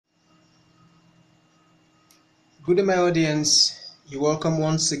Good day, my audience. You're welcome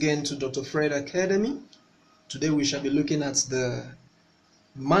once again to Dr. Fred Academy. Today we shall be looking at the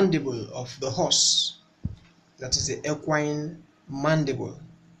mandible of the horse. That is the equine mandible.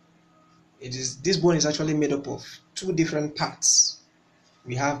 This bone is actually made up of two different parts.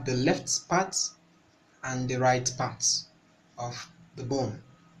 We have the left part and the right part of the bone.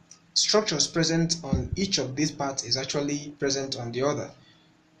 Structures present on each of these parts is actually present on the other.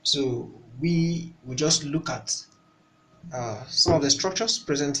 So we will just look at some of the structures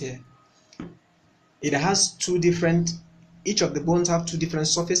present here. It has each of the bones have two different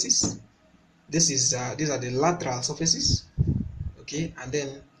surfaces. These are the lateral surfaces, okay, and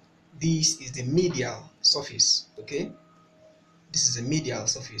then this is the medial surface, okay. This is the medial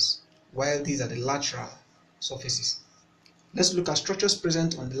surface, while these are the lateral surfaces. Let's look at structures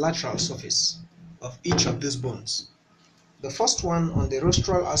present on the lateral surface of each of these bones. The first one on the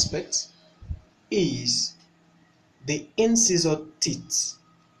rostral aspect is the incisor teeth,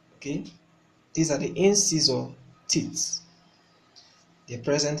 okay. These are the incisor teeth. They're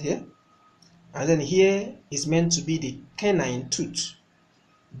present here. And then here is meant to be the canine tooth,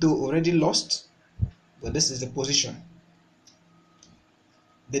 though already lost, but this is the position.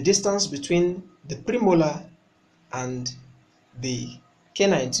 The distance between the premolar and the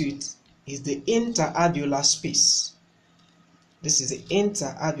canine tooth is the interalveolar space. This is the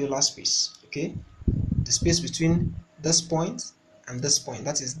interalveolar space, okay? The space between this point and this point,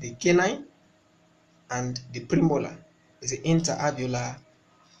 that is the canine and the premolar, is the interalveolar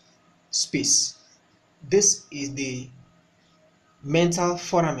space. This is the mental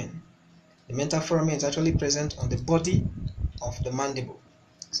foramen. The mental foramen is actually present on the body of the mandible.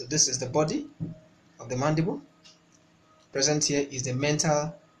 So this is the body of the mandible. Present here is the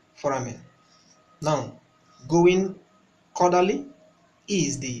mental foramen. Now, going caudally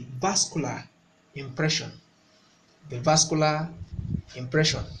is the vascular impression. The vascular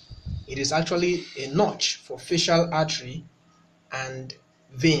impression. It is actually a notch for facial artery and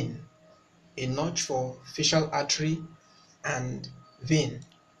vein. A notch for facial artery and vein.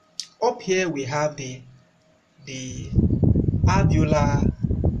 Up here we have the alveolar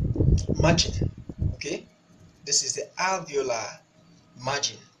margin. Okay, this is the alveolar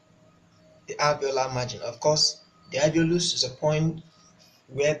margin. The alveolar margin. Of course, the alveolus is a point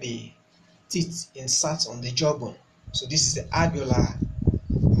where the teeth insert on the jawbone. So this is the alveolar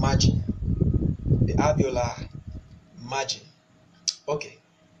margin. The alveolar margin. Okay.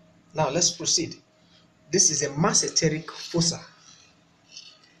 Now let's proceed. This is a masseteric fossa.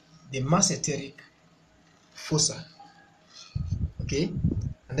 The masseteric fossa. Okay?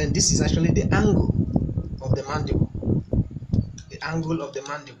 And then this is actually the angle of the mandible. The angle of the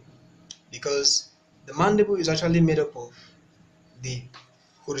mandible. Because the mandible is actually made up of the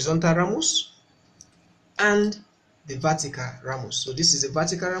horizontal ramus and the vertical ramus. So this is the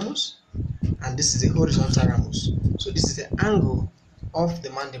vertical ramus and this is the horizontal ramus. So this is the angle of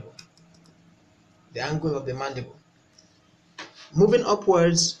the mandible. The angle of the mandible. Moving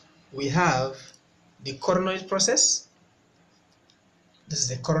upwards, we have the coronoid process. This is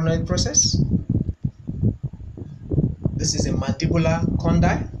the coronoid process. This is the mandibular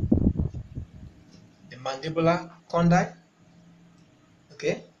condyle. The mandibular condyle.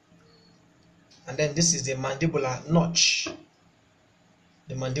 Okay. And then this is the mandibular notch.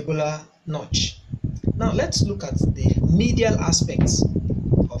 The mandibular notch. Now let's look at the medial aspects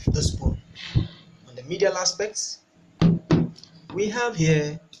of this bone. On the medial aspects, we have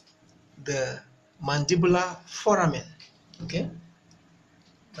here the mandibular foramen. Okay,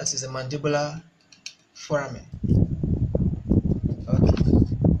 that is the mandibular foramen. Okay,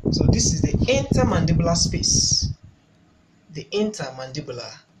 so this is the intermandibular space. The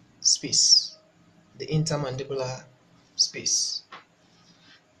intermandibular space. The intermandibular space.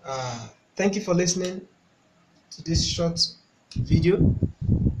 Thank you for listening to this short video,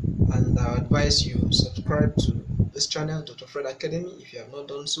 and I advise you subscribe to this channel, Dr. Fred Academy, if you have not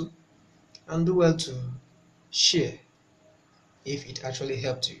done so, and do well to share if it actually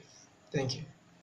helped you. Thank you.